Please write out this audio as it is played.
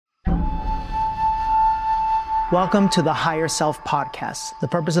Welcome to the Higher Self Podcast. The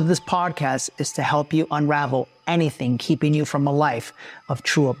purpose of this podcast is to help you unravel anything keeping you from a life of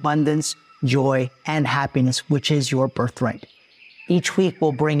true abundance, joy, and happiness, which is your birthright. Each week,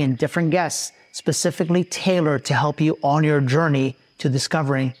 we'll bring in different guests specifically tailored to help you on your journey to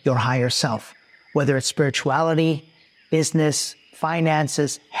discovering your higher self. Whether it's spirituality, business,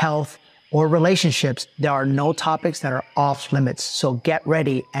 finances, health, or relationships, there are no topics that are off limits. So get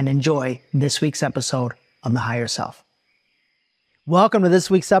ready and enjoy this week's episode of The Higher Self. Welcome to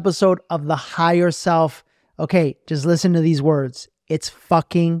this week's episode of The Higher Self. Okay, just listen to these words. It's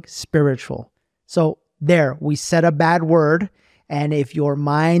fucking spiritual. So there, we said a bad word. And if your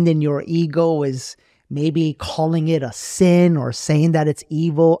mind and your ego is maybe calling it a sin or saying that it's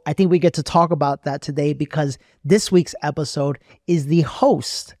evil, I think we get to talk about that today because this week's episode is the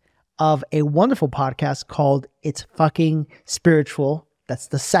host of a wonderful podcast called It's Fucking Spiritual. That's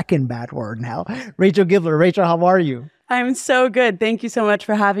the second bad word now. Rachel Gibler. Rachel, how are you? I'm so good. Thank you so much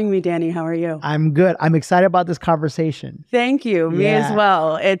for having me, Danny. How are you? I'm good. I'm excited about this conversation. Thank you. Me as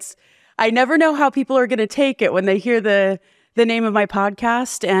well. I never know how people are going to take it when they hear the name of my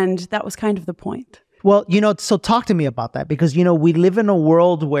podcast, and that was kind of the point. Well, so talk to me about that because, we live in a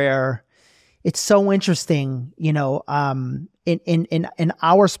world where it's so interesting, in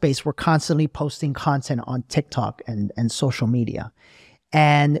our space, we're constantly posting content on TikTok and social media.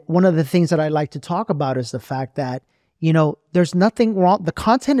 And one of the things that I like to talk about is the fact that, there's nothing wrong. The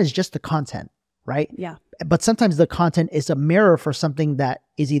content is just the content, right? Yeah. But sometimes the content is a mirror for something that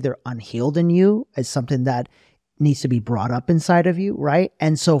is either unhealed in you, as something that needs to be brought up inside of you, right?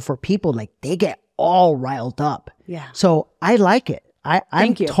 And so for people, they get all riled up. Yeah. So I like it.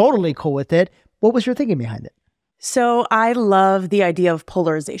 I'm you. Totally cool with it. What was your thinking behind it? So I love the idea of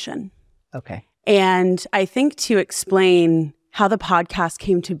polarization. Okay. And I think to explain how the podcast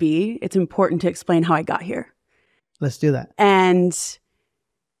came to be, it's important to explain how I got here. Let's do that. And,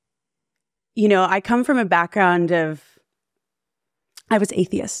 I come from a background of, I was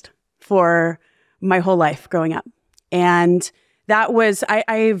atheist for my whole life growing up. And that was,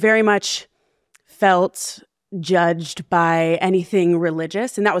 I very much felt judged by anything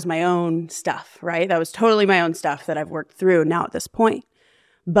religious. And that was my own stuff, right? That was totally my own stuff that I've worked through now at this point.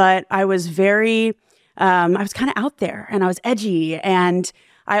 But I was I was kind of out there and I was edgy and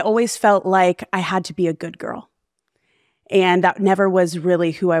I always felt like I had to be a good girl. And that never was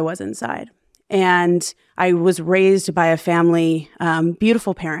really who I was inside. And I was raised by a family,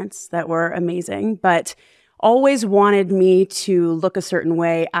 beautiful parents that were amazing, but always wanted me to look a certain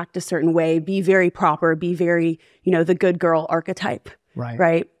way, act a certain way, be very proper, be very, the good girl archetype. Right.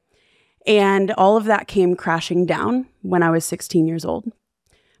 Right. And all of that came crashing down when I was 16 years old.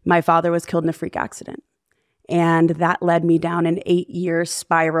 My father was killed in a freak accident. And that led me down an 8-year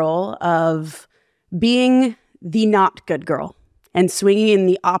spiral of being the not good girl and swinging in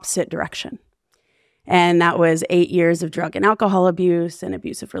the opposite direction. And that was 8 years of drug and alcohol abuse and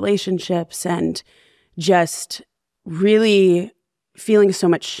abusive relationships and just really feeling so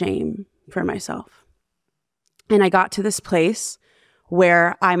much shame for myself. And I got to this place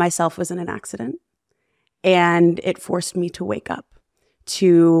where I myself was in an accident and it forced me to wake up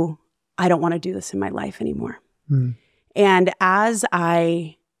to, I don't want to do this in my life anymore. And as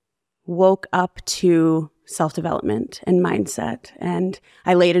I woke up to self-development and mindset, and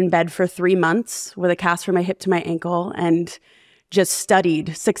I laid in bed for 3 months with a cast from my hip to my ankle and just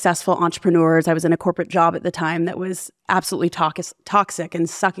studied successful entrepreneurs. I was in a corporate job at the time that was absolutely toxic and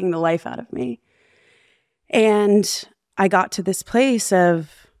sucking the life out of me. And I got to this place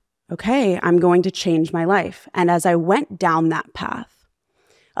of, okay, I'm going to change my life. And as I went down that path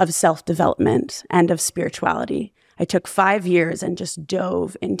of self-development and of spirituality, I took 5 years and just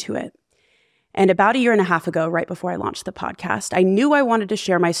dove into it. And about 1.5 years ago, right before I launched the podcast, I knew I wanted to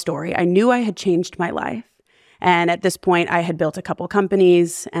share my story. I knew I had changed my life. And at this point, I had built a couple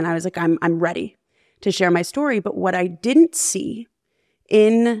companies and I was like, I'm ready to share my story. But what I didn't see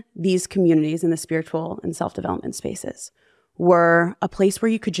in these communities, in the spiritual and self-development spaces, were a place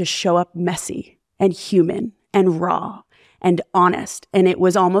where you could just show up messy and human and raw and honest. And it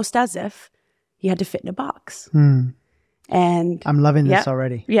was almost as if you had to fit in a box. And I'm loving this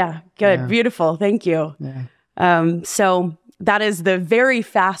already. Yeah, good. Yeah. Beautiful. Thank you. Yeah. So that is the very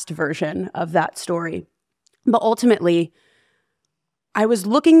fast version of that story. But ultimately, I was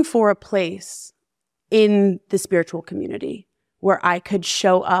looking for a place in the spiritual community where I could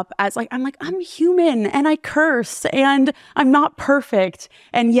show up as I'm human and I curse and I'm not perfect.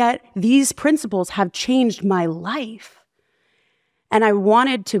 And yet these principles have changed my life. And I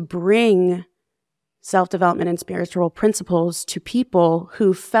wanted to bring self-development and spiritual principles to people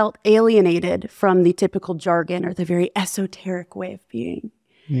who felt alienated from the typical jargon or the very esoteric way of being.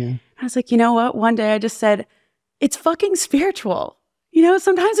 Yeah. I was like, you know what? One day I just said, it's fucking spiritual. You know,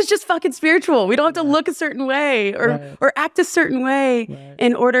 sometimes it's just fucking spiritual. We don't have to look a certain way or act a certain way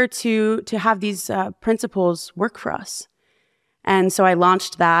in order to have these principles work for us. And so I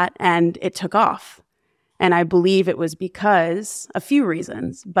launched that and it took off. And I believe it was because a few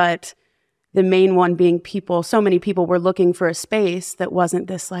reasons, but the main one being so many people were looking for a space that wasn't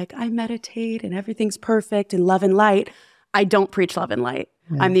this like, I meditate and everything's perfect and love and light. I don't preach love and light.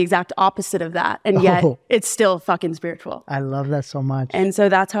 Yeah. I'm the exact opposite of that. And yet it's still fucking spiritual. I love that so much. And so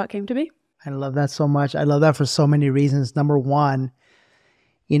that's how it came to be. I love that so much. I love that for so many reasons. Number one,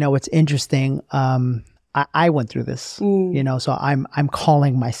 you know, it's interesting. I went through this, you know, so I'm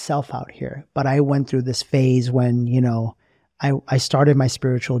calling myself out here, but I went through this phase when, you know, I started my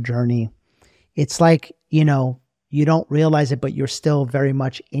spiritual journey. It's like, you know, you don't realize it, but you're still very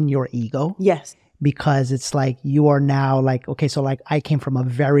much in your ego. Yes. Because it's like you are now like, okay, so like I came from a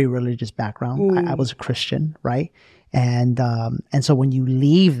very religious background. I was a Christian, right? And so when you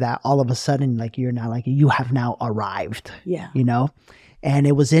leave that, all of a sudden, like you're now like, you have now arrived, you know? And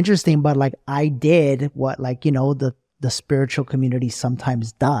it was interesting, but like I did what like, you know, the spiritual community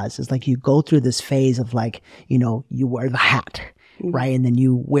sometimes does. It's like you go through this phase of like, you know, you wear the hat, right? And then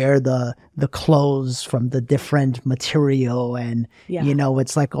you wear the clothes from the different material and, you know,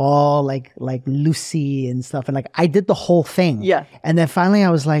 it's like all like Lucy and stuff. And like, I did the whole thing. Yeah. And then finally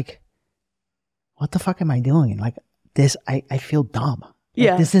I was like, what the fuck am I doing? Like this, I feel dumb.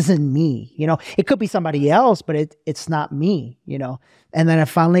 Like, this isn't me, you know, it could be somebody else, but it's not me, you know? And then I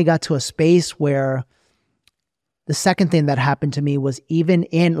finally got to a space where the second thing that happened to me was even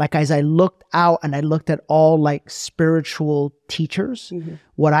in, like, as I looked out and I looked at all like spiritual teachers,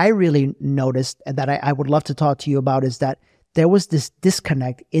 what I really noticed and that I would love to talk to you about is that there was this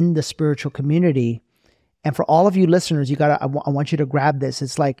disconnect in the spiritual community. And for all of you listeners, I want you to grab this.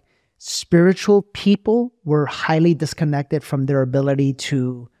 It's like spiritual people were highly disconnected from their ability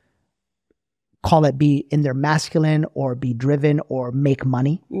to call it be in their masculine or be driven or make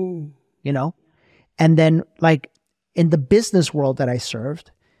money, you know? And then like in the business world that I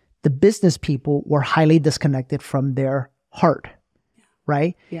served, the business people were highly disconnected from their heart,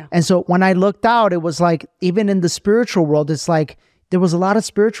 right? Yeah. And so when I looked out, it was like, even in the spiritual world, it's like, there was a lot of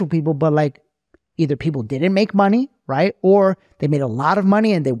spiritual people, but like either people didn't make money, right? Or they made a lot of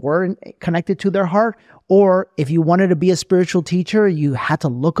money and they weren't connected to their heart. Or if you wanted to be a spiritual teacher, you had to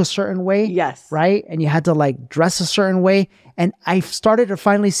look a certain way. Yes. Right? And you had to like dress a certain way. And I started to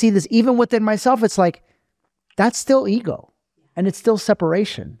finally see this even within myself. It's like, that's still ego and it's still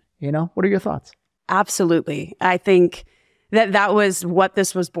separation. You know, what are your thoughts? Absolutely. I think that was what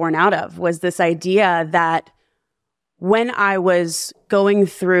this was born out of, was this idea that when I was going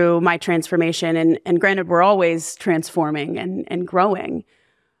through my transformation, and granted, we're always transforming and growing,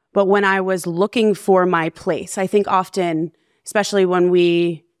 but when I was looking for my place, I think often, especially when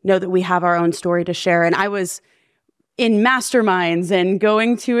we know that we have our own story to share, and I was in masterminds and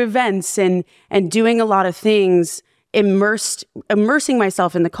going to events and doing a lot of things, immersing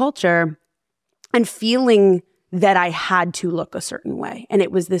myself in the culture and feeling that I had to look a certain way. And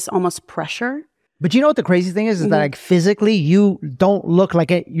it was this almost pressure. But you know what the crazy thing is that like physically you don't look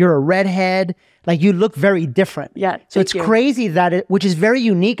like you're a redhead. Like you look very different. Yeah. So it's crazy that which is very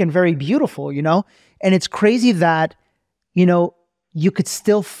unique and very beautiful, you know? And it's crazy that, you know, you could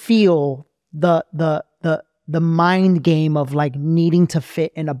still feel the mind game of like needing to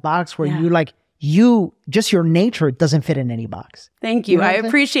fit in a box where just your nature doesn't fit in any box. Thank you. I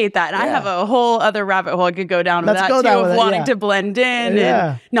appreciate that. And I have a whole other rabbit hole I could go down with that too, of wanting to blend in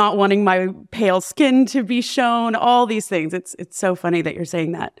and not wanting my pale skin to be shown, all these things. It's so funny that you're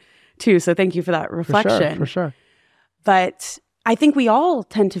saying that too. So thank you for that reflection. For sure. But I think we all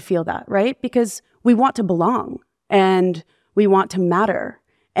tend to feel that, right? Because we want to belong and we want to matter.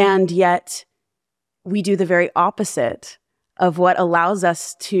 And yet we do the very opposite of what allows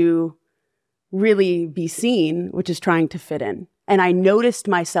us to really be seen, which is trying to fit in. And I noticed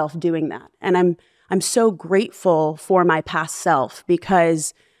myself doing that. And I'm so grateful for my past self,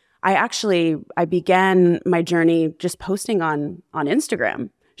 because I began my journey just posting on Instagram,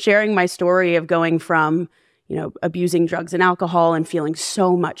 sharing my story of going from, you know, abusing drugs and alcohol and feeling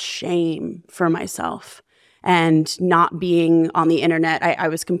so much shame for myself and not being on the internet. I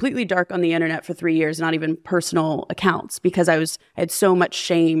was completely dark on the internet for 3 years, not even personal accounts, because I had so much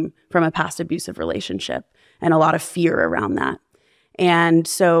shame from a past abusive relationship and a lot of fear around that. And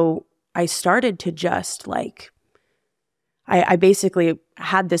so I started to just like, I basically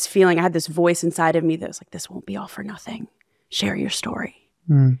had this feeling, I had this voice inside of me that was like, this won't be all for nothing. Share your story.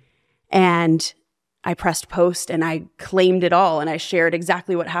 And I pressed post and I claimed it all and I shared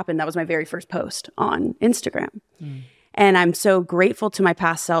exactly what happened. That was my very first post on Instagram. And I'm so grateful to my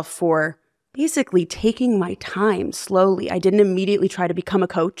past self for basically taking my time slowly. I didn't immediately try to become a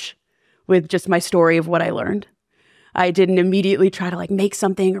coach with just my story of what I learned. I didn't immediately try to like make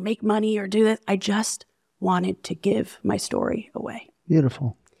something or make money or do this. I just wanted to give my story away.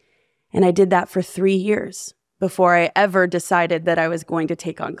 Beautiful. And I did that for 3 years before I ever decided that I was going to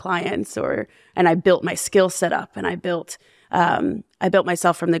take on clients and I built my skill set up and I built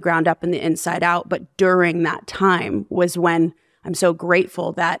myself from the ground up and the inside out. But during that time was when I'm so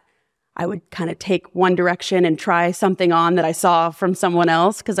grateful that I would kind of take one direction and try something on that I saw from someone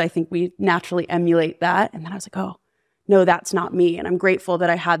else, because I think we naturally emulate that. And then I was like, oh, no, that's not me. And I'm grateful that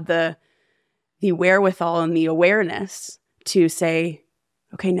I had the wherewithal and the awareness to say,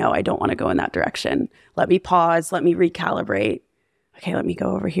 okay, no, I don't want to go in that direction. Let me pause. Let me recalibrate. Okay, let me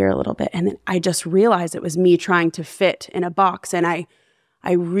go over here a little bit. And then I just realized it was me trying to fit in a box. And I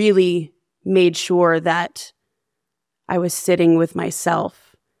really made sure that I was sitting with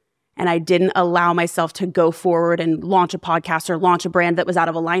myself and I didn't allow myself to go forward and launch a podcast or launch a brand that was out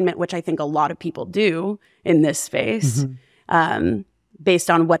of alignment, which I think a lot of people do in this space, based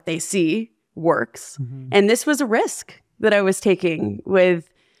on what they see works. And this was a risk that I was taking with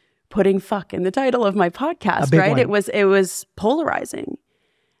putting fuck in the title of my podcast, right? One. It was polarizing.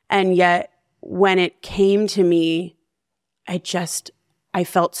 And yet when it came to me, I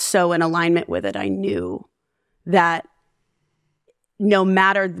felt so in alignment with it. I knew that no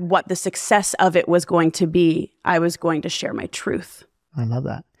matter what the success of it was going to be, I was going to share my truth. I love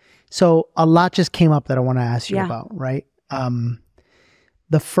that. So a lot just came up that I want to ask you about, right?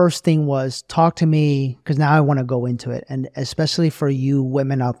 The first thing was, talk to me, because now I want to go into it. And especially for you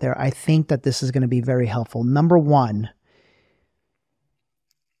women out there, I think that this is going to be very helpful. Number one,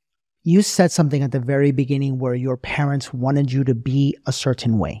 you said something at the very beginning where your parents wanted you to be a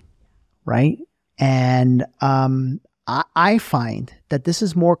certain way, right? And I find that this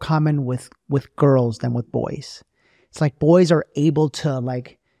is more common with girls than with boys. It's like boys are able to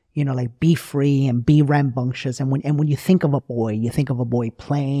be free and be rambunctious. And when you think of a boy, you think of a boy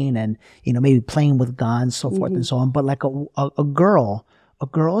playing and, maybe playing with guns, so forth and so on. But like a girl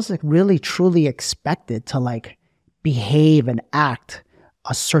is like really truly expected to like behave and act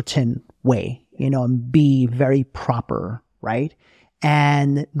a certain way, and be very proper, right?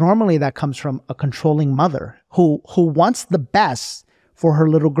 And normally that comes from a controlling mother who wants the best for her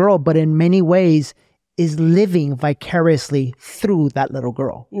little girl, but in many ways is living vicariously through that little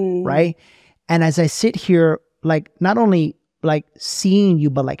girl, right? And as I sit here, like not only like seeing you,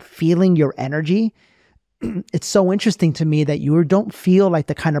 but like feeling your energy, it's so interesting to me that you don't feel like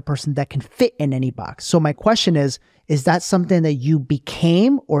the kind of person that can fit in any box. So my question is that something that you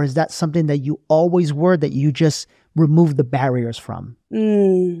became, or is that something that you always were, that you just removed the barriers from?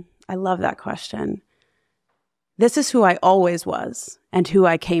 I love that question. This is who I always was and who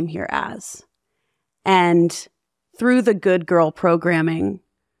I came here as. And through the Good Girl programming,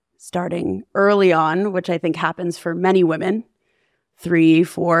 starting early on, which I think happens for many women, 3,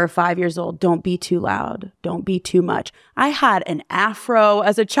 4, 5 years old, don't be too loud, don't be too much. I had an afro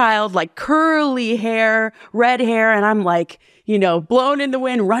as a child, like curly hair, red hair, and I'm like, blown in the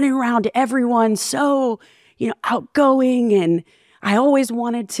wind, running around to everyone, so, outgoing. And I always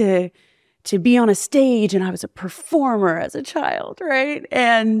wanted to be on a stage, and I was a performer as a child, right?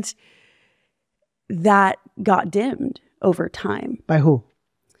 And that got dimmed over time. By who?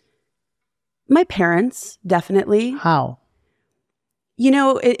 My parents, definitely. How?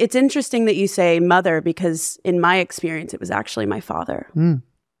 It's interesting that you say mother, because in my experience, it was actually my father.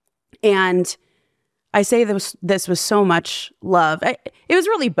 And I say this was so much love. It was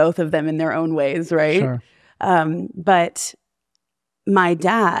really both of them in their own ways, right? Sure. But my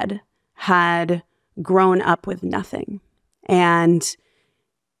dad had grown up with nothing and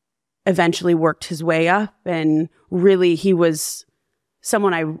eventually worked his way up. And really, he was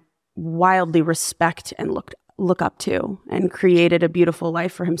someone I wildly respect and look up to, and created a beautiful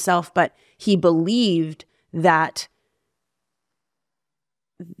life for himself. But he believed that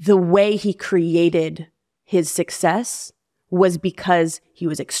the way he created his success was because he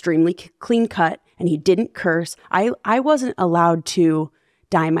was extremely clean cut and he didn't curse. I wasn't allowed to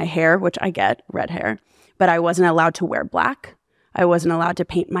dye my hair, which I get, red hair, but I wasn't allowed to wear black. I wasn't allowed to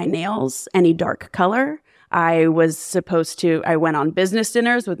paint my nails any dark color. I went on business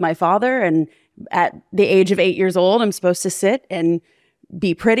dinners with my father, and at the age of 8 years old, I'm supposed to sit and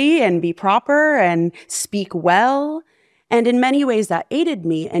be pretty and be proper and speak well. And in many ways that aided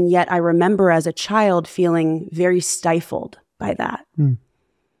me. And yet I remember as a child feeling very stifled by that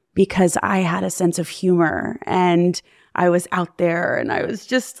because I had a sense of humor and I was out there and I was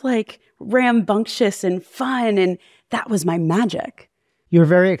just like rambunctious and fun. And that was my magic. You're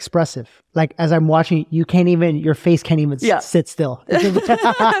very expressive. Like as I'm watching, your face can't even sit still.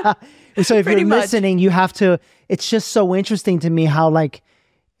 So if you're listening, you have to, it's just so interesting to me how like,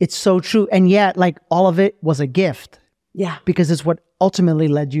 it's so true. And yet like all of it was a gift. Yeah. Because it's what ultimately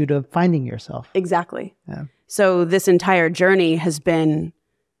led you to finding yourself. Exactly. Yeah. So this entire journey has been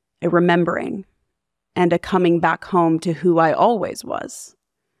a remembering and a coming back home to who I always was.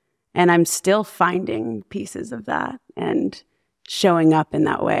 And I'm still finding pieces of that and showing up in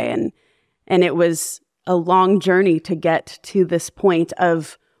that way. And it was a long journey to get to this point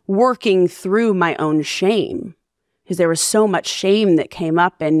of working through my own shame, because there was so much shame that came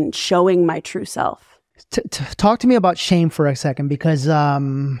up in showing my true self. Talk to me about shame for a second, because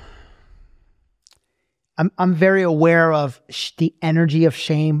I'm very aware of the energy of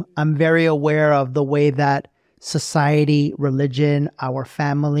shame. I'm very aware of the way that society, religion, our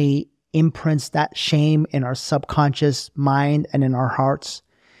family imprints that shame in our subconscious mind and in our hearts.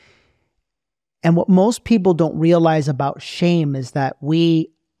 And what most people don't realize about shame is that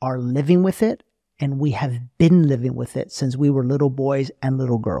we are living with it, and we have been living with it since we were little boys and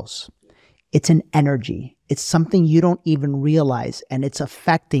little girls. It's an energy. It's something you don't even realize, and it's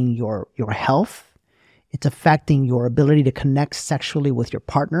affecting your health. It's affecting your ability to connect sexually with your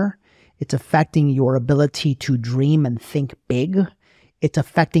partner. It's affecting your ability to dream and think big. It's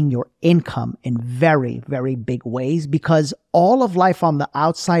affecting your income in very, very big ways, because all of life on the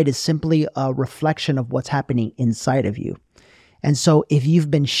outside is simply a reflection of what's happening inside of you. And so if you've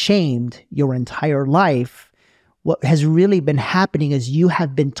been shamed your entire life, what has really been happening is you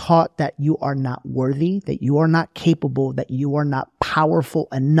have been taught that you are not worthy, that you are not capable, that you are not powerful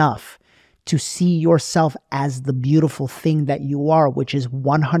enough to see yourself as the beautiful thing that you are, which is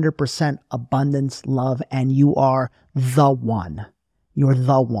 100% abundance, love, and you are the one. You're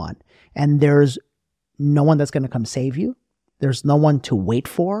the one. And there's no one that's going to come save you. There's no one to wait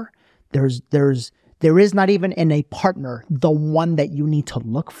for. There is not even in a partner the one that you need to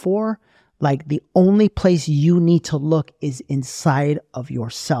look for. Like the only place you need to look is inside of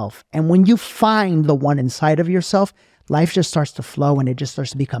yourself. And when you find the one inside of yourself, life just starts to flow, and it just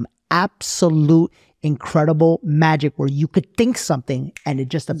starts to become absolute, incredible magic, where you could think something and it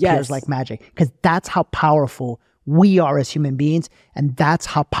just appears like magic. Because that's how powerful we are as human beings. And that's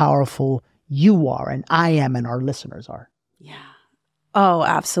how powerful you are, and I am, and our listeners are. Yeah. Oh,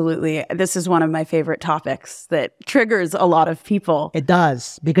 absolutely. This is one of my favorite topics that triggers a lot of people. It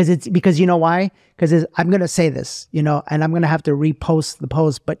does, because you know why? Because I'm going to say this, and I'm going to have to repost the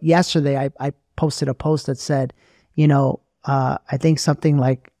post. But yesterday I posted a post that said, I think something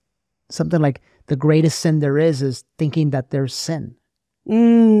like the greatest sin there is thinking that there's sin.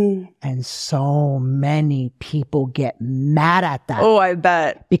 And so many people get mad at that. Oh, I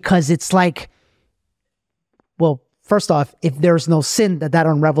bet. Because it's like, well, first off, if there's no sin, that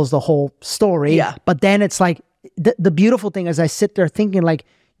unravels the whole story. Yeah. But then it's like, the beautiful thing is I sit there thinking like,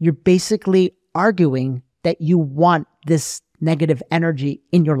 you're basically arguing that you want this negative energy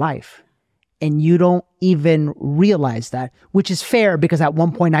in your life. And you don't even realize that, which is fair, because at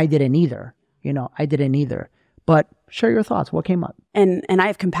one point I didn't either. I didn't either. But share your thoughts. What came up? And I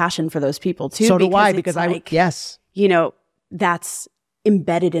have compassion for those people too. So do I, because yes. That's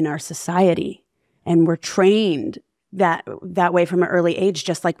embedded in our society, and we're trained that way from an early age,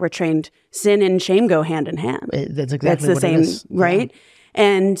 just like we're trained sin and shame go hand in hand. That's exactly That's the what same, it is. right? Yeah.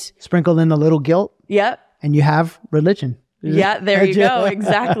 And sprinkle in a little guilt. Yep. And you have religion. Yeah, there you go.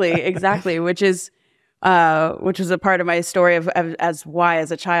 Exactly. Which is a part of my story of as why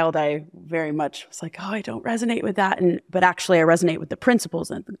as a child I very much was like, oh, I don't resonate with that, but actually I resonate with the principles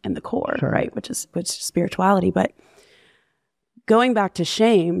and the core, sure. Right? Which is spirituality. But going back to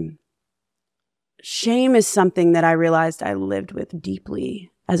shame is something that I realized I lived with deeply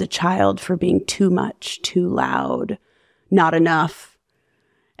as a child, for being too much, too loud, not enough,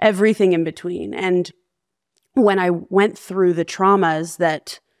 everything in between. And when I went through the traumas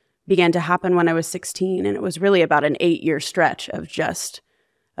that began to happen when I was 16, and it was really about an 8-year stretch of just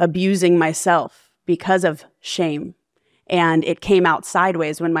abusing myself because of shame. And it came out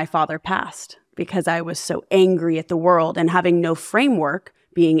sideways when my father passed, because I was so angry at the world, and having no framework,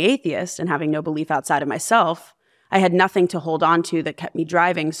 being atheist and having no belief outside of myself, I had nothing to hold on to that kept me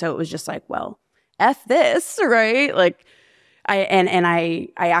driving. So it was just like, well, F this, right? Like, I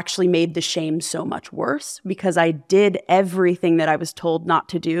actually made the shame so much worse, because I did everything that I was told not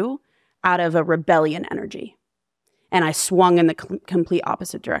to do out of a rebellion energy. And I swung in the complete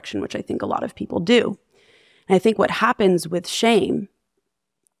opposite direction, which I think a lot of people do. And I think what happens with shame,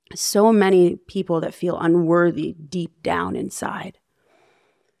 so many people that feel unworthy deep down inside,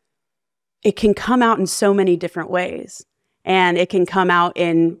 it can come out in so many different ways. And it can come out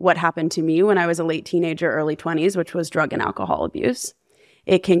in what happened to me when I was a late teenager, early 20s, which was drug and alcohol abuse.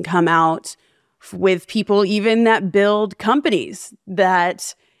 It can come out with people even that build companies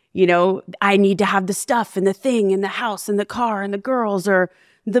that, you know, I need to have the stuff and the thing and the house and the car and the girls or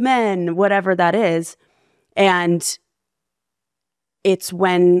the men, whatever that is. And it's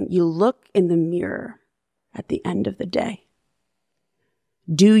when you look in the mirror at the end of the day.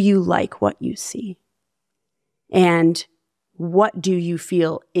 Do you like what you see? And what do you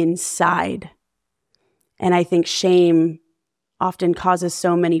feel inside? And I think shame often causes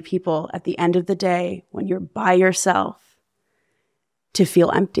so many people at the end of the day, when you're by yourself, to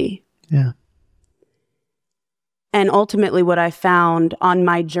feel empty. Yeah. And ultimately what I found on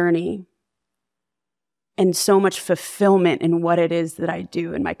my journey, and so much fulfillment in what it is that I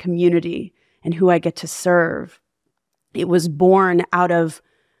do in my community and who I get to serve, it was born out of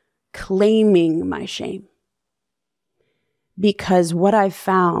claiming my shame. Because what I've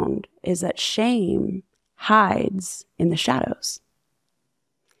found is that shame hides in the shadows.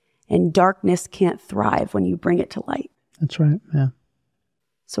 And darkness can't thrive when you bring it to light. That's right. Yeah.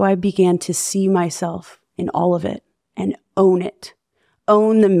 So I began to see myself in all of it and own it.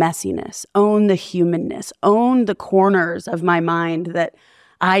 Own the messiness, own the humanness, own the corners of my mind that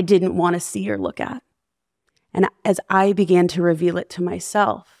I didn't want to see or look at. And as I began to reveal it to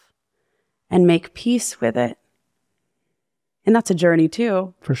myself and make peace with it, and that's a journey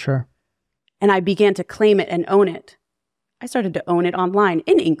too. For sure. And I began to claim it and own it. I started to own it online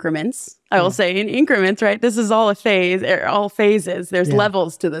in increments. I will say in increments, right? This is all a phase, all phases. There's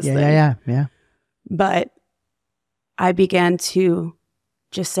levels to this thing. Yeah. But I began to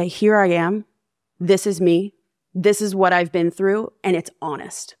just say, here I am. This is me. This is what I've been through. And it's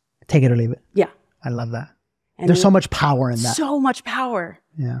honest. Take it or leave it. Yeah. I love that. And there's so much power in that. So much power.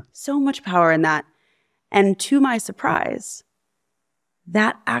 Yeah. So much power in that. And to my surprise,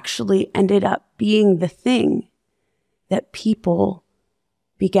 that actually ended up being the thing that people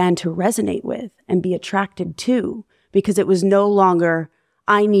began to resonate with and be attracted to, because it was no longer,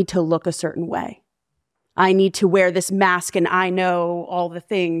 I need to look a certain way. I need to wear this mask and I know all the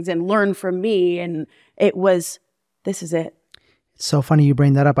things and learn from me. And it was, this is it. It's so funny you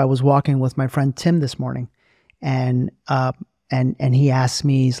bring that up. I was walking with my friend Tim this morning and he asked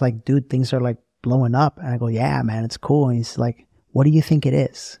me, he's like, dude, things are like blowing up. And I go, yeah, man, it's cool. And he's like, what do you think it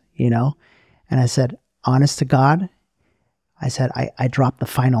is? You know? And I said, honest to God, I said, I dropped the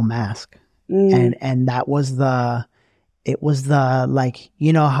final mask. And that was it was the, like,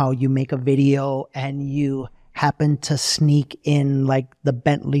 you know how you make a video and you happen to sneak in like the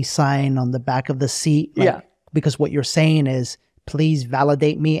Bentley sign on the back of the seat. Like, because what you're saying is, please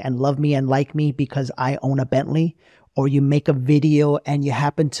validate me and love me and like me because I own a Bentley. Or you make a video and you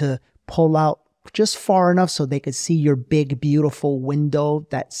happen to pull out just far enough so they could see your big, beautiful window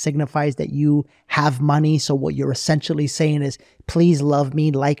that signifies that you have money. So what you're essentially saying is, please love me,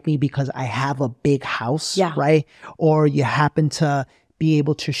 like me because I have a big house, right? Or you happen to be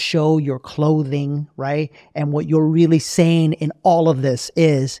able to show your clothing, right? And what you're really saying in all of this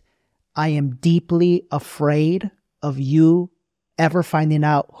is, I am deeply afraid of you ever finding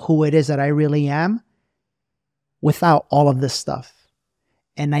out who it is that I really am without all of this stuff.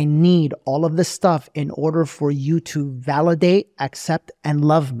 And I need all of this stuff in order for you to validate, accept, and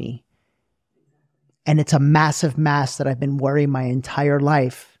love me. And it's a massive mask that I've been wearing my entire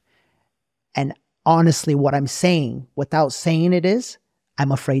life. And honestly, what I'm saying, without saying it is,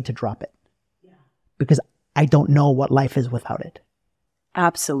 I'm afraid to drop it. Because I don't know what life is without it.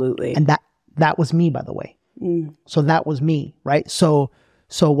 Absolutely. And that was me, by the way. So that was me, right? So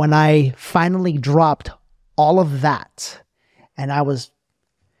when I finally dropped all of that, and I was,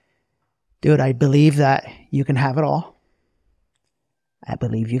 dude, I believe that you can have it all. I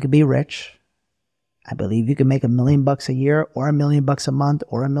believe you can be rich. I believe you can make $1 million a year, or $1 million a month,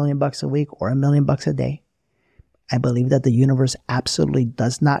 or $1 million a week, or $1 million a day. I believe that the universe absolutely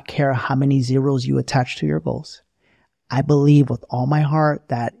does not care how many zeros you attach to your goals. I believe with all my heart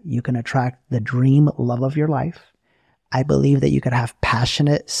that you can attract the dream love of your life. I believe that you could have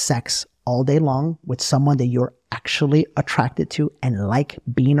passionate sex all day long with someone that you're actually attracted to and like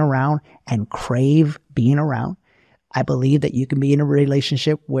being around and crave being around. I believe that you can be in a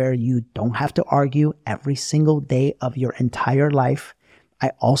relationship where you don't have to argue every single day of your entire life.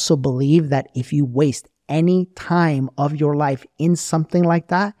 I also believe that if you waste any time of your life in something like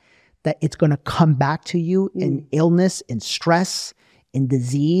that, that it's going to come back to you in illness, in stress, in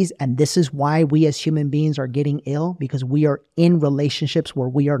disease. And this is why we as human beings are getting ill, because we are in relationships where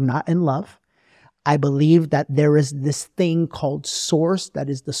we are not in love. I believe that there is this thing called source that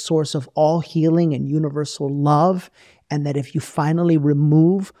is the source of all healing and universal love. And that if you finally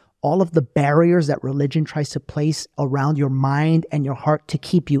remove all of the barriers that religion tries to place around your mind and your heart to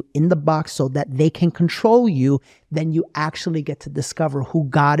keep you in the box so that they can control you, then you actually get to discover who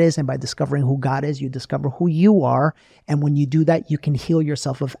God is. And by discovering who God is, you discover who you are. And when you do that, you can heal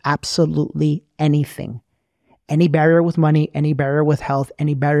yourself of absolutely anything. Any barrier with money, any barrier with health,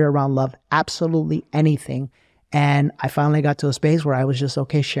 any barrier around love, absolutely anything. And I finally got to a space where I was just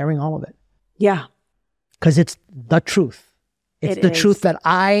okay sharing all of it. Yeah. Because it's the truth. It's the truth that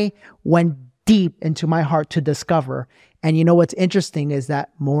I went deep into my heart to discover. And you know what's interesting is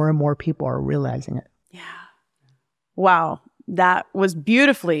that more and more people are realizing it. Yeah. Wow. That was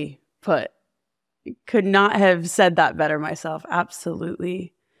beautifully put. Could not have said that better myself.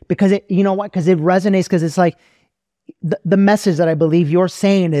 Absolutely. Because you know what? Because it resonates. Because it's like the message that I believe you're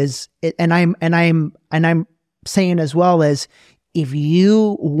saying is, and I'm saying as well, is if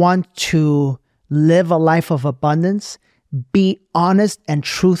you want to live a life of abundance, be honest and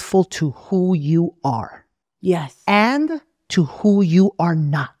truthful to who you are. Yes. And to who you are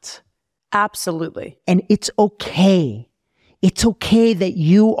not. Absolutely. And it's okay. It's okay that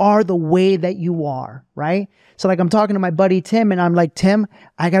you are the way that you are, right? So like I'm talking to my buddy Tim and I'm like, Tim,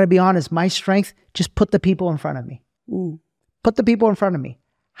 I got to be honest, my strength, just put the people in front of me. Put the people in front of me.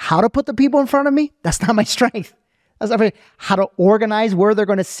 How to put the people in front of me? That's not my strength. That's not how to organize where they're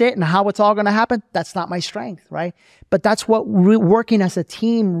going to sit and how it's all going to happen. That's not my strength, right? But that's what working as a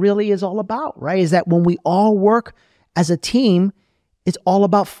team really is all about, right? Is that when we all work as a team, it's all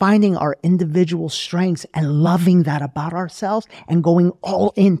about finding our individual strengths and loving that about ourselves and going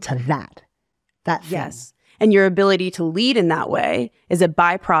all into that. That thing. Yes. And your ability to lead in that way is a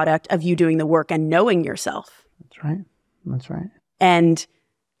byproduct of you doing the work and knowing yourself. That's right. That's right. And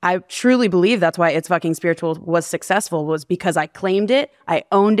I truly believe that's why It's Fucking Spiritual was successful, was because I claimed it, I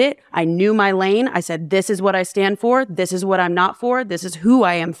owned it, I knew my lane, I said, this is what I stand for, this is what I'm not for, this is who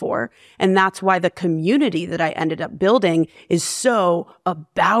I am for. And that's why the community that I ended up building is so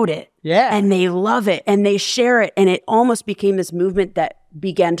about it. Yeah. And they love it and they share it. And it almost became this movement that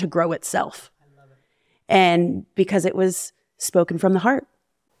began to grow itself. I love it. And because it was spoken from the heart.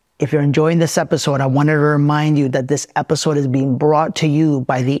 If you're enjoying this episode, I wanted to remind you that this episode is being brought to you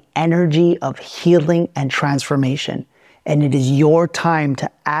by the energy of healing and transformation. And it is your time to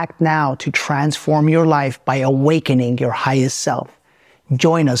act now to transform your life by awakening your highest self.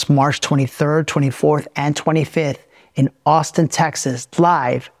 Join us March 23rd, 24th, and 25th in Austin, Texas,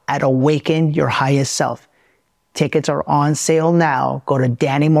 live at Awaken Your Highest Self. Tickets are on sale now. Go to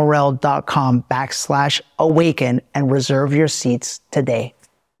DannyMorel.com/awaken and reserve your seats today.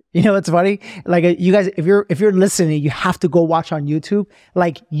 You know, it's funny. Like you guys, if you're listening, you have to go watch on YouTube.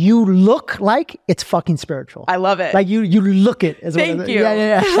 Like you look like It's Fucking Spiritual. I love it. Like you look it. As Thank you.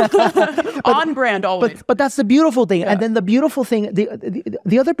 Yeah. On brand always. But that's the beautiful thing. Yeah. And then the beautiful thing,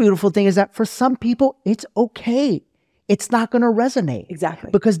 the other beautiful thing is that for some people, it's okay. It's not going to resonate. Exactly.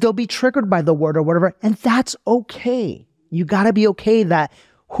 Because they'll be triggered by the word or whatever. And that's okay. You got to be okay that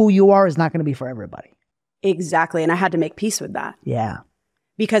who you are is not going to be for everybody. Exactly. And I had to make peace with that. Yeah.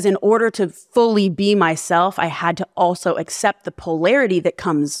 Because in order to fully be myself, I had to also accept the polarity that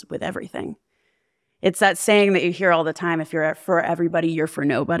comes with everything. It's that saying that you hear all the time, if you're for everybody, you're for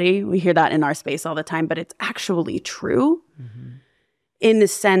nobody. We hear that in our space all the time, but it's actually true in the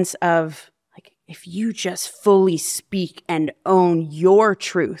sense of, like, if you just fully speak and own your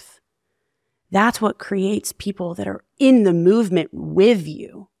truth, that's what creates people that are in the movement with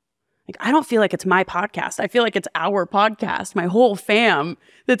you. Like, I don't feel like it's my podcast. I feel like it's our podcast, my whole fam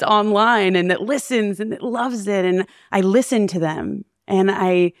that's online and that listens and that loves it. And I listen to them and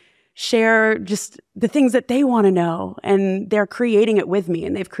I share just the things that they want to know. And they're creating it with me,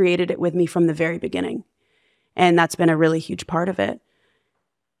 and they've created it with me from the very beginning. And that's been a really huge part of it.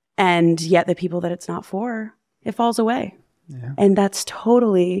 And yet the people that it's not for, it falls away. Yeah. And that's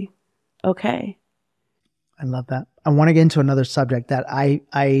totally okay. I love that. I want to get into another subject that I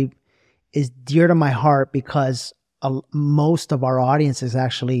is dear to my heart because most of our audience is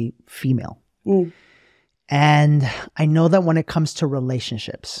actually female. And I know that when it comes to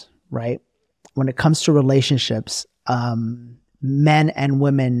relationships, right? When it comes to relationships, men and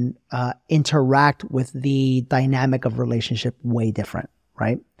women interact with the dynamic of relationship way different,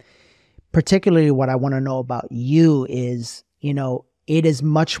 right? Particularly what I want to know about you is, you know, it is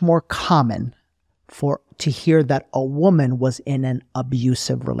much more common to hear that a woman was in an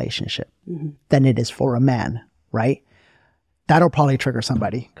abusive relationship than it is for a man, right? That'll probably trigger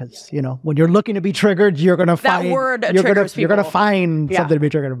somebody because, when you're looking to be triggered, you're going to find that word you're triggers going to people. find something to be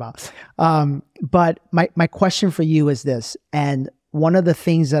triggered about. But my question for you is this, and one of the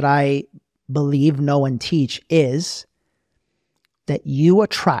things that I believe, know, and teach is that you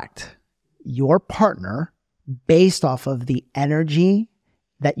attract your partner based off of the energy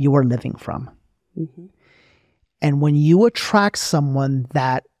that you are living from. And when you attract someone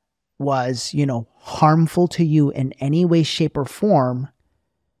that was, harmful to you in any way, shape, or form,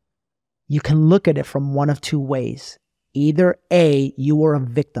 you can look at it from one of two ways. Either A, you were a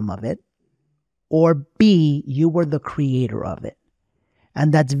victim of it, or B, you were the creator of it.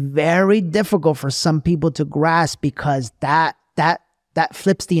 And that's very difficult for some people to grasp because that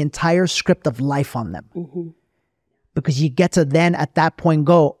flips the entire script of life on them. Because you get to then at that point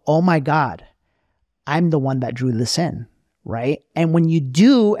go, oh my God, I'm the one that drew this in. Right? And when you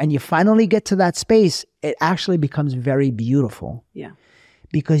do, and you finally get to that space, it actually becomes very beautiful. Yeah.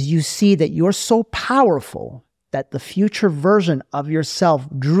 Because you see that you're so powerful that the future version of yourself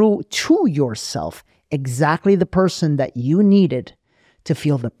drew to yourself exactly the person that you needed to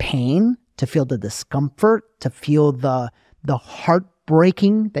feel the pain, to feel the discomfort, to feel the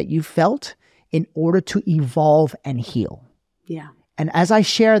heartbreaking that you felt in order to evolve and heal. Yeah. And as I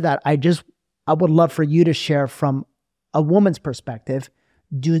share that, I would love for you to share from a woman's perspective,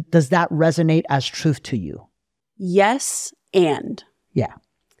 does that resonate as truth to you? Yes, and. Yeah.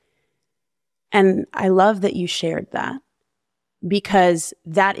 And I love that you shared that because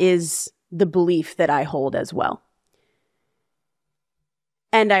that is the belief that I hold as well.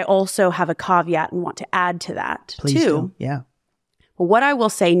 And I also have a caveat and want to add to that Please too. do. Yeah. What I will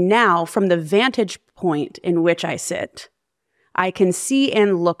say now from the vantage point in which I sit, I can see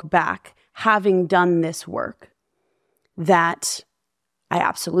and look back having done this work that I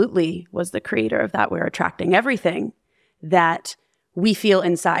absolutely was the creator of that. We're attracting everything that we feel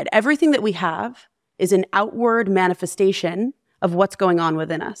inside. Everything that we have is an outward manifestation of what's going on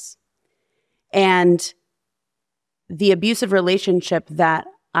within us. And the abusive relationship that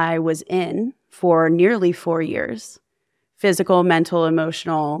I was in for nearly 4 years, physical, mental,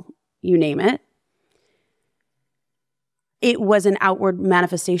 emotional, you name it, it was an outward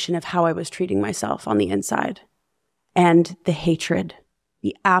manifestation of how I was treating myself on the inside. And the hatred,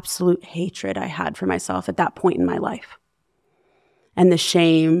 the absolute hatred I had for myself at that point in my life. And the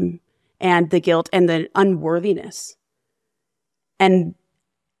shame and the guilt and the unworthiness. And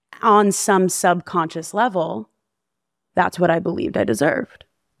on some subconscious level, that's what I believed I deserved.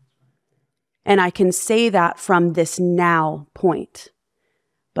 And I can say that from this now point.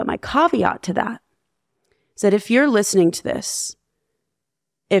 But my caveat to that is that if you're listening to this,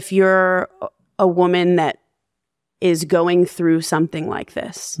 if you're a woman that is going through something like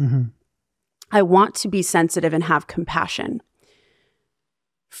this, I want to be sensitive and have compassion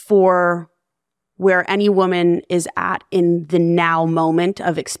for where any woman is at in the now moment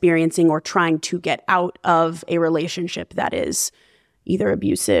of experiencing or trying to get out of a relationship that is either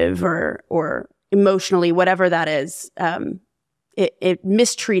abusive or emotionally, whatever that is, it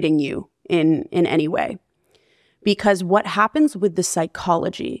mistreating you in any way. Because what happens with the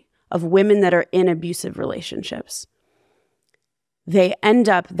psychology of women that are in abusive relationships, they end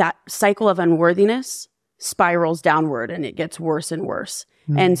up, that cycle of unworthiness spirals downward and it gets worse and worse.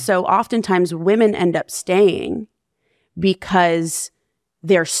 And so oftentimes women end up staying because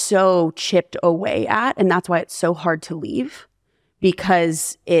they're so chipped away at, and that's why it's so hard to leave,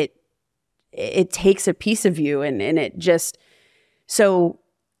 because it takes a piece of you and it just, so,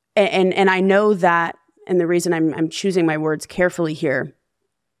 and I know that, and the reason I'm choosing my words carefully here.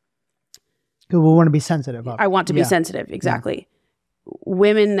 We want to be sensitive. I want to be sensitive. Exactly. Yeah.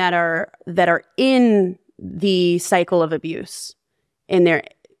 Women that are in the cycle of abuse in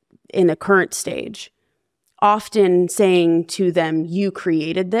a current stage, often saying to them, you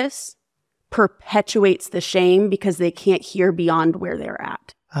created this, perpetuates the shame because they can't hear beyond where they're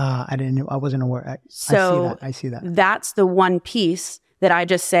at. I wasn't aware. I see that. That's the one piece that I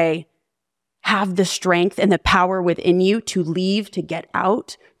just say, have the strength and the power within you to leave, to get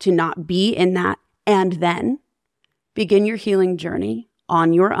out, to not be in that, and then begin your healing journey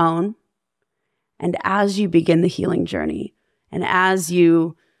on your own. And as you begin the healing journey, and as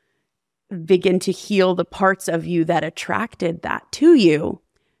you begin to heal the parts of you that attracted that to you,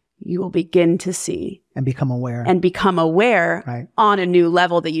 you will begin to see and become aware right, on a new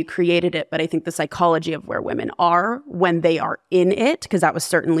level that you created it. But I think the psychology of where women are when they are in it, because that was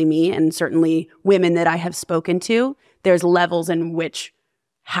certainly me and certainly women that I have spoken to, there's levels in which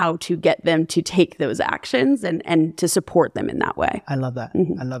how to get them to take those actions and to support them in that way. I love that.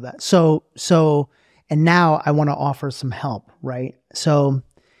 I love that. So, and now I want to offer some help, right? So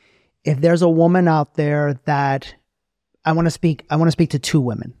if there's a woman out there that I want to speak to two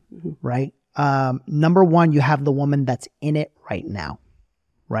women, right? Number one, you have the woman that's in it right now,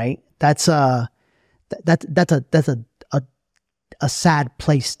 right? That's a sad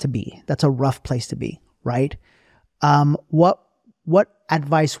place to be. That's a rough place to be, right? What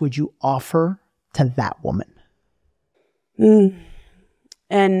advice would you offer to that woman?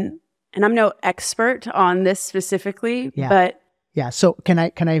 And I'm no expert on this specifically, but yeah. So can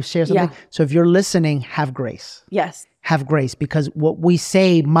I share something? Yeah. So if you're listening, have grace. Yes. Have grace, because what we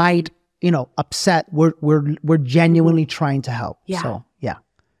say might, upset. We're genuinely trying to help. Yeah. So yeah.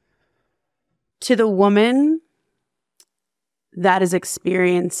 To the woman that is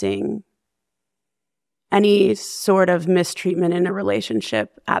experiencing any sort of mistreatment in a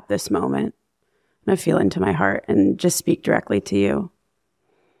relationship at this moment, I'm going to feel into my heart and just speak directly to you.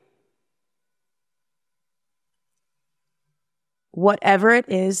 Whatever it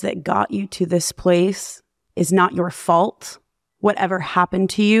is that got you to this place is not your fault. Whatever happened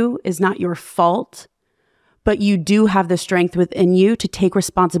to you is not your fault, but you do have the strength within you to take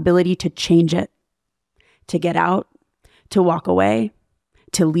responsibility to change it, to get out, to walk away,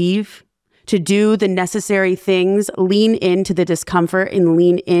 to leave, to do the necessary things, lean into the discomfort and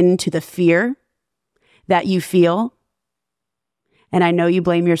lean into the fear that you feel. And I know you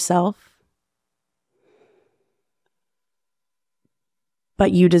blame yourself,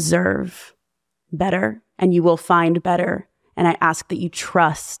 but you deserve better and you will find better. And I ask that you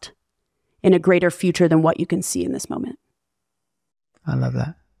trust in a greater future than what you can see in this moment. I love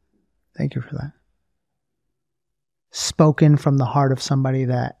that. Thank you for that. Spoken from the heart of somebody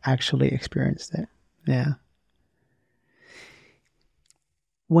that actually experienced it. Yeah.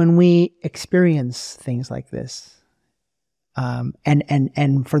 When we experience things like this,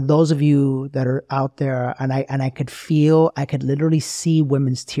 and for those of you that are out there, and I could literally see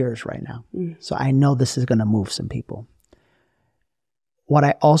women's tears right now. So I know this is going to move some people. What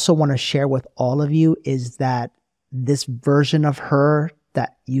I also want to share with all of you is that this version of her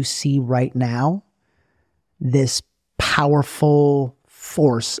that you see right now, this powerful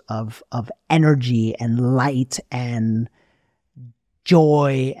force of energy and light and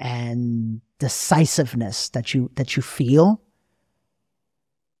joy and decisiveness that you feel,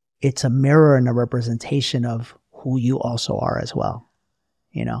 it's a mirror and a representation of who you also are as well,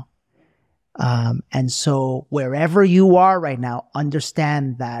 and so wherever you are right now,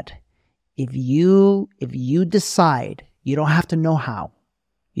 understand that if you decide, you don't have to know how,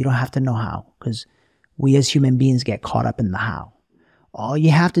 because we as human beings get caught up in the how. All you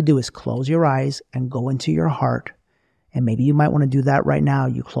have to do is close your eyes and go into your heart. And maybe you might want to do that right now.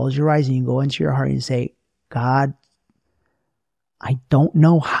 You close your eyes and you go into your heart and you say, God, I don't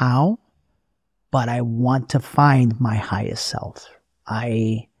know how, but I want to find my highest self.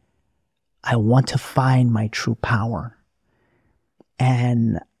 I want to find my true power.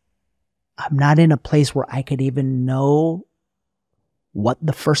 And I'm not in a place where I could even know what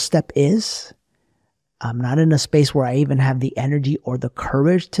the first step is. I'm not in a space where I even have the energy or the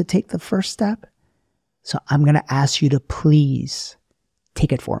courage to take the first step. So I'm going to ask you to please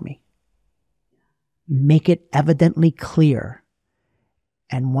take it for me. Make it evidently clear.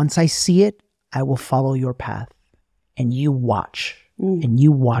 And once I see it, I will follow your path. And you watch. And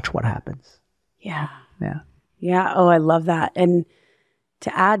you watch what happens. Yeah. Yeah. Yeah. Oh, I love that. And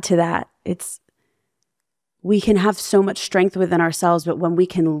to add to that, we can have so much strength within ourselves, but when we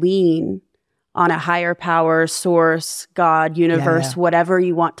can lean on a higher power, source, God, universe, whatever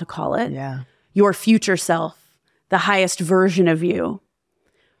you want to call it, your future self, the highest version of you,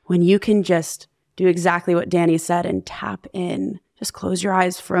 when you can just do exactly what Danny said and tap in, just close your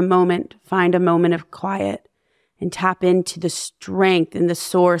eyes for a moment, find a moment of quiet and tap into the strength and the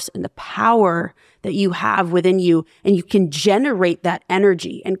source and the power that you have within you. And you can generate that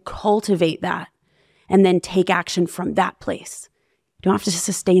energy and cultivate that and then take action from that place. You don't have to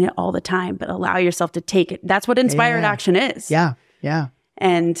sustain it all the time, but allow yourself to take it. That's what inspired action is. Yeah. Yeah.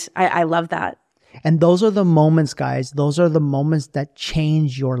 And I love that. And those are the moments, guys. Those are the moments that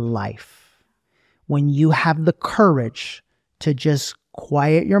change your life. When you have the courage to just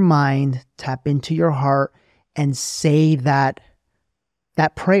quiet your mind, tap into your heart, and say that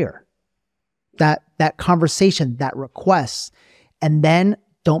prayer, that conversation, that request. And then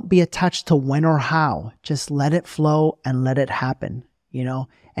don't be attached to when or how. Just let it flow and let it happen,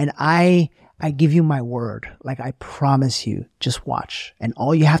 And I give you my word. Like, I promise you, just watch. And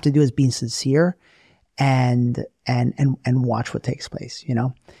all you have to do is be sincere and watch what takes place, you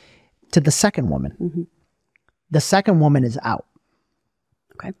know? To the second woman. Mm-hmm. The second woman is out.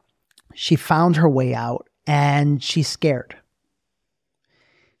 Okay. She found her way out and she's scared.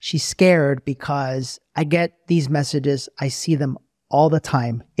 She's scared because I get these messages. I see them all the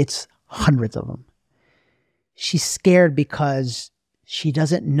time. It's hundreds of them. She's scared because she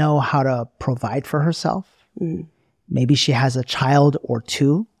doesn't know how to provide for herself. Mm. Maybe she has a child or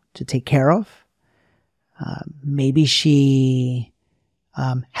two to take care of. Maybe she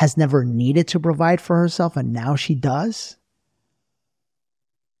has never needed to provide for herself and now she does.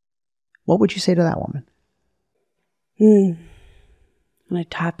 What would you say to that woman? I'm going to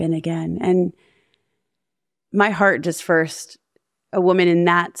tap in again. And my heart just first, a woman in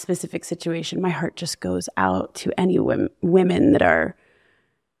that specific situation, my heart just goes out to any women that are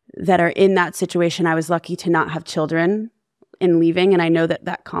in that situation. I was lucky to not have children in leaving, and I know that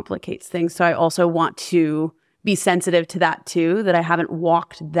that complicates things. So I also want to be sensitive to that too, that I haven't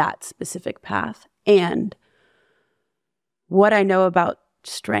walked that specific path. And what I know about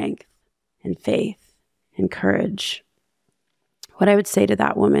strength and faith and courage, what I would say to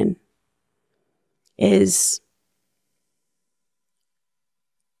that woman is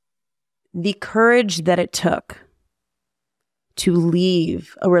the courage that it took to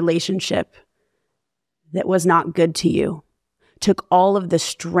leave a relationship that was not good to you took all of the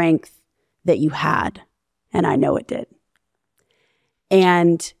strength that you had, and I know it did.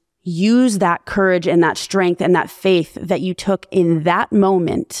 And use that courage and that strength and that faith that you took in that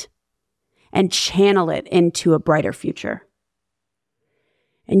moment and channel it into a brighter future.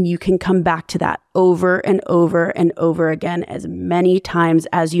 And you can come back to that over and over and over again as many times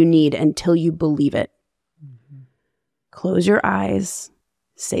as you need until you believe it. Mm-hmm. Close your eyes,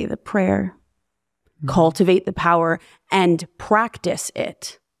 say the prayer, cultivate the power, and practice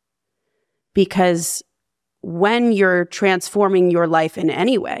it. Because when you're transforming your life in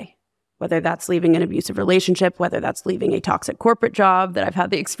any way, whether that's leaving an abusive relationship, whether that's leaving a toxic corporate job that I've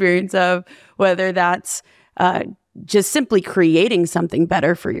had the experience of, whether that's just simply creating something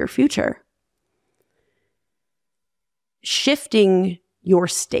better for your future, shifting your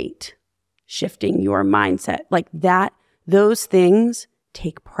state, shifting your mindset, like that, those things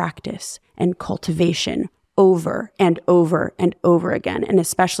take practice and cultivation over and over and over again. And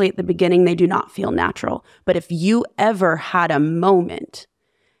especially at the beginning, they do not feel natural. But if you ever had a moment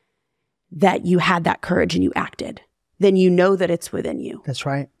that you had that courage and you acted, then you know that it's within you. That's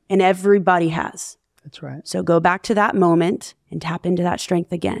right. And everybody has. That's right. So go back to that moment and tap into that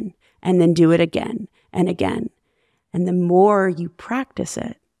strength again, and then do it again and again. And the more you practice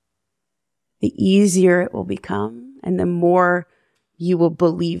it, the easier it will become, and the more you will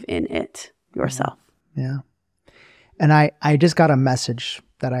believe in it yourself. Yeah. And I just got a message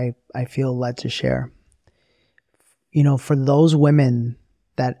that I feel led to share. You know, for those women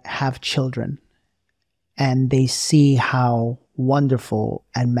that have children and they see how wonderful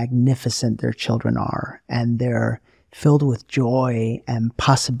and magnificent their children are, and they're filled with joy and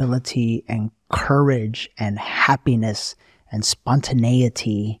possibility and courage and happiness and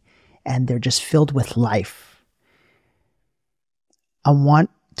spontaneity, and they're just filled with life. I want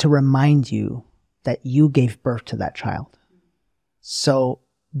to remind you that you gave birth to that child. So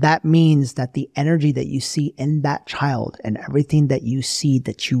that means that the energy that you see in that child and everything that you see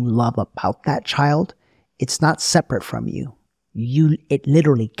that you love about that child, it's not separate from you. It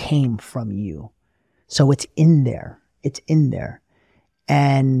literally came from you. So it's in there. It's in there.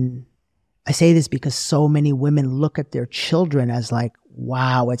 And I say this because so many women look at their children as like,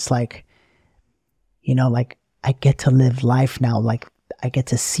 wow, it's like, you know, like I get to live life now. Like I get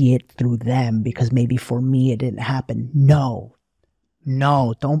to see it through them because maybe for me it didn't happen. No,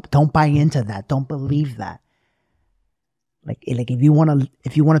 don't buy into that. Don't believe that. Like if you want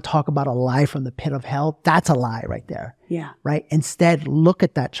to talk about a lie from the pit of hell, that's a lie right there. Yeah. Right. Instead, look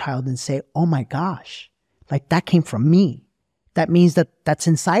at that child and say, oh my gosh, like that came from me. That means that that's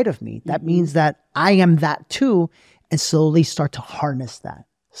inside of me. That means that I am that too. And slowly start to harness that.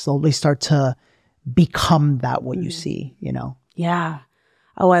 Slowly start to become that what you see, you know? Yeah.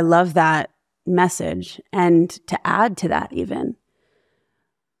 Oh, I love that message. And to add to that even,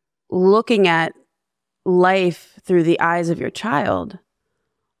 looking at life through the eyes of your child,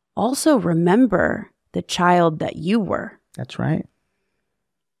 also remember the child that you were. That's right.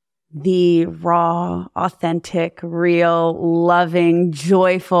 The raw, authentic, real, loving,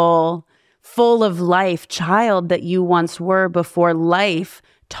 joyful, full of life child that you once were before life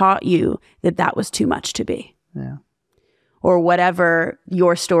taught you that that was too much to be. Yeah. Or whatever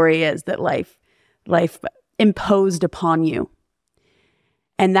your story is that life imposed upon you.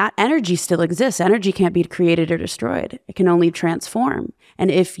 And that energy still exists. Energy can't be created or destroyed. It can only transform. And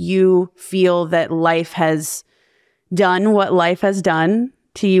if you feel that life has done what life has done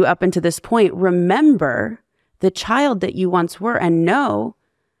to you up until this point, remember the child that you once were and know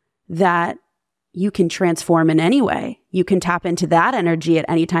that you can transform in any way. You can tap into that energy at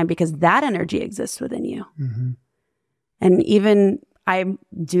any time because that energy exists within you. Mm-hmm. And even I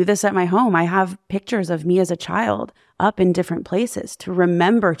do this at my home. I have pictures of me as a child up in different places to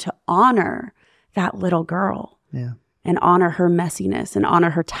remember to honor that little girl. Yeah. And honor her messiness and honor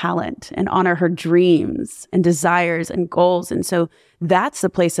her talent and honor her dreams and desires and goals. And so that's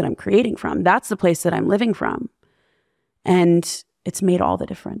the place that I'm creating from. That's the place that I'm living from. And it's made all the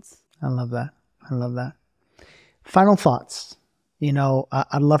difference. I love that. I love that. Final thoughts. You know,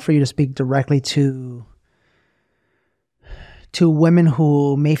 I'd love for you to speak directly to women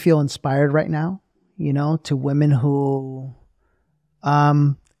who may feel inspired right now, you know, to women who,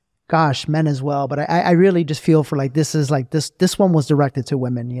 gosh, men as well. But I really just feel for like, this one was directed to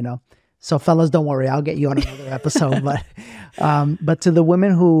women, you know? So fellas, don't worry, I'll get you on another episode. But to the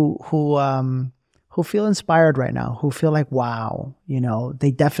women who feel inspired right now, who feel like, wow, you know,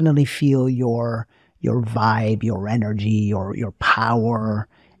 they definitely feel your vibe, your energy, your power,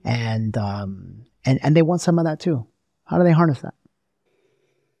 and they want some of that too. How do they harness that?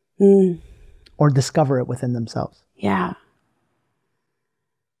 Or discover it within themselves? Yeah.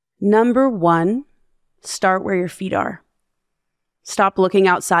 Number one, start where your feet are. Stop looking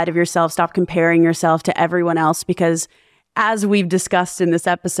outside of yourself. Stop comparing yourself to everyone else, because as we've discussed in this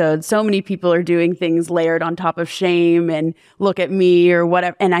episode, so many people are doing things layered on top of shame and look at me or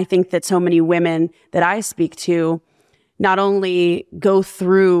whatever. And I think that so many women that I speak to not only go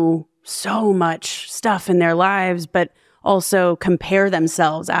through so much stuff in their lives, but also compare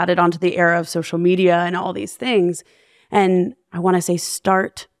themselves, added onto the era of social media and all these things. And I want to say,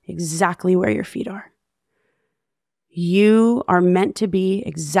 start exactly where your feet are. You are meant to be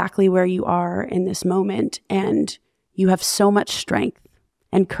exactly where you are in this moment. And you have so much strength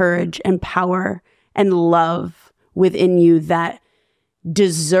and courage and power and love within you that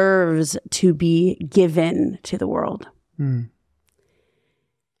deserves to be given to the world.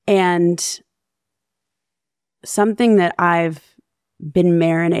 And something that I've been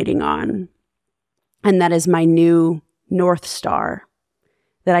marinating on, and that is my new North Star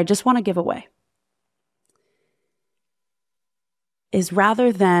that I just want to give away, is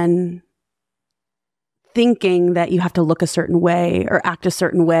rather than thinking that you have to look a certain way or act a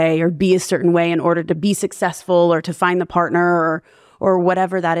certain way or be a certain way in order to be successful or to find the partner or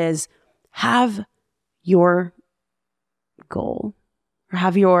whatever that is, have your goal or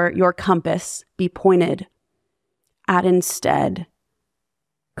have your compass be pointed at instead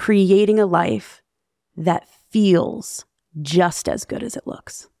creating a life that feels just as good as it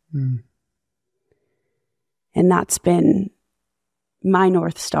looks. And that's been my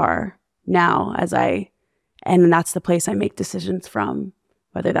North Star now and that's the place I make decisions from,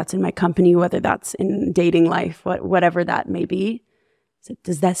 whether that's in my company, whether that's in dating life, whatever that may be. So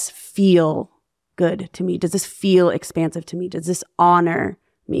does this feel good to me? Does this feel expansive to me? Does this honor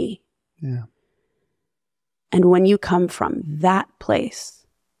me? Yeah. And when you come from that place,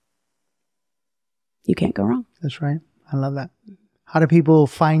 you can't go wrong. That's right. I love that. How do people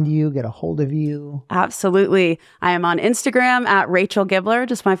find you, get a hold of you? Absolutely. I am on Instagram at Rachel Gibler,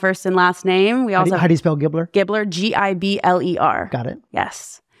 just my first and last name. We also how do you spell Gibler? Gibler, Gibler. Got it.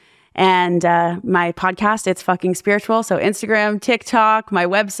 Yes. And my podcast, It's Fucking Spiritual. So Instagram, TikTok, my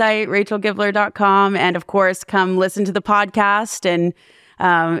website, rachelgibler.com. And of course, come listen to the podcast. And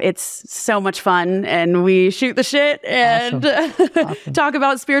it's so much fun, and we shoot the shit and awesome. Talk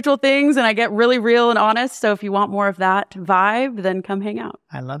about spiritual things, and I get really real and honest. So if you want more of that vibe, then come hang out.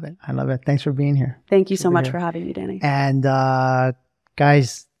 I love it. I love it. Thanks for being here. Thank you so much for having me, Danny. And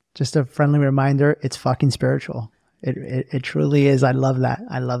guys, just a friendly reminder, it's fucking spiritual. It truly is. I love that.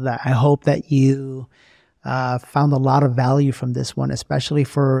 I love that. I hope that you found a lot of value from this one, especially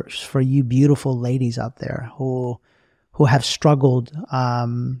for you beautiful ladies out there who have struggled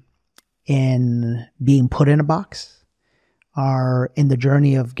in being put in a box, are in the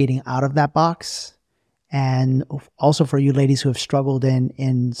journey of getting out of that box, and also for you ladies who have struggled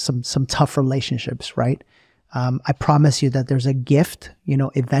in some tough relationships, right? I promise you that there's a gift,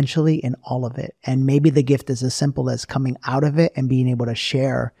 eventually in all of it. And maybe the gift is as simple as coming out of it and being able to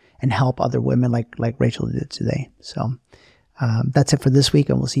share and help other women like Rachel did today. So that's it for this week,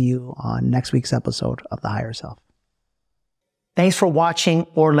 and we'll see you on next week's episode of The Higher Self. Thanks for watching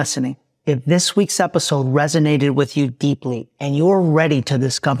or listening. If this week's episode resonated with you deeply and you're ready to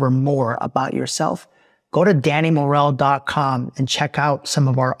discover more about yourself, go to DannyMorell.com and check out some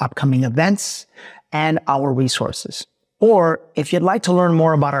of our upcoming events and our resources. Or if you'd like to learn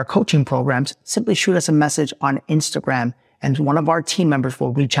more about our coaching programs, simply shoot us a message on Instagram and one of our team members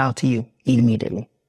will reach out to you immediately.